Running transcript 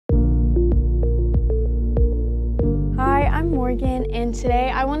I'm Morgan, and today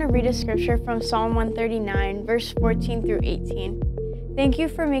I want to read a scripture from Psalm 139, verse 14 through 18. Thank you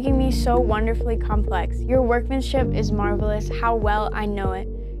for making me so wonderfully complex. Your workmanship is marvelous, how well I know it.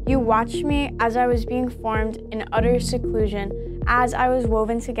 You watched me as I was being formed in utter seclusion, as I was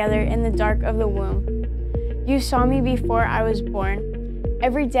woven together in the dark of the womb. You saw me before I was born.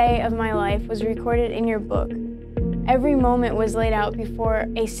 Every day of my life was recorded in your book. Every moment was laid out before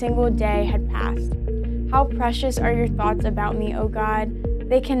a single day had passed. How precious are your thoughts about me, O God.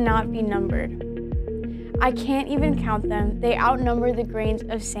 They cannot be numbered. I can't even count them. They outnumber the grains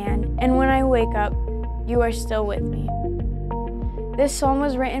of sand. And when I wake up, you are still with me. This psalm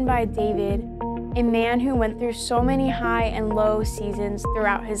was written by David, a man who went through so many high and low seasons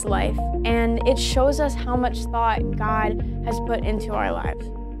throughout his life. And it shows us how much thought God has put into our lives.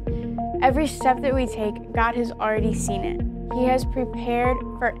 Every step that we take, God has already seen it. He has prepared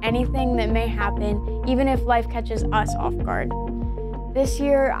for anything that may happen, even if life catches us off guard. This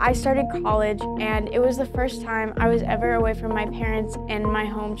year, I started college, and it was the first time I was ever away from my parents and my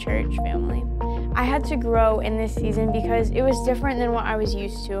home church family. I had to grow in this season because it was different than what I was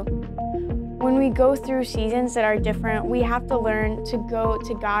used to. When we go through seasons that are different, we have to learn to go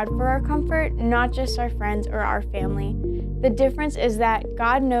to God for our comfort, not just our friends or our family. The difference is that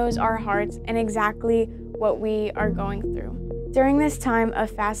God knows our hearts and exactly what we are going through. During this time of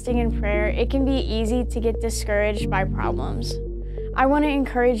fasting and prayer, it can be easy to get discouraged by problems. I want to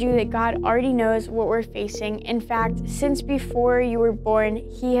encourage you that God already knows what we're facing. In fact, since before you were born,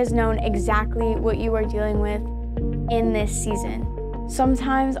 He has known exactly what you are dealing with in this season.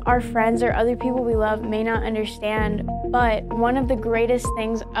 Sometimes our friends or other people we love may not understand, but one of the greatest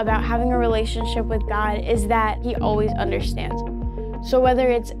things about having a relationship with God is that He always understands. So whether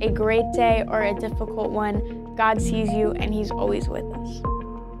it's a great day or a difficult one, God sees you and He's always with us.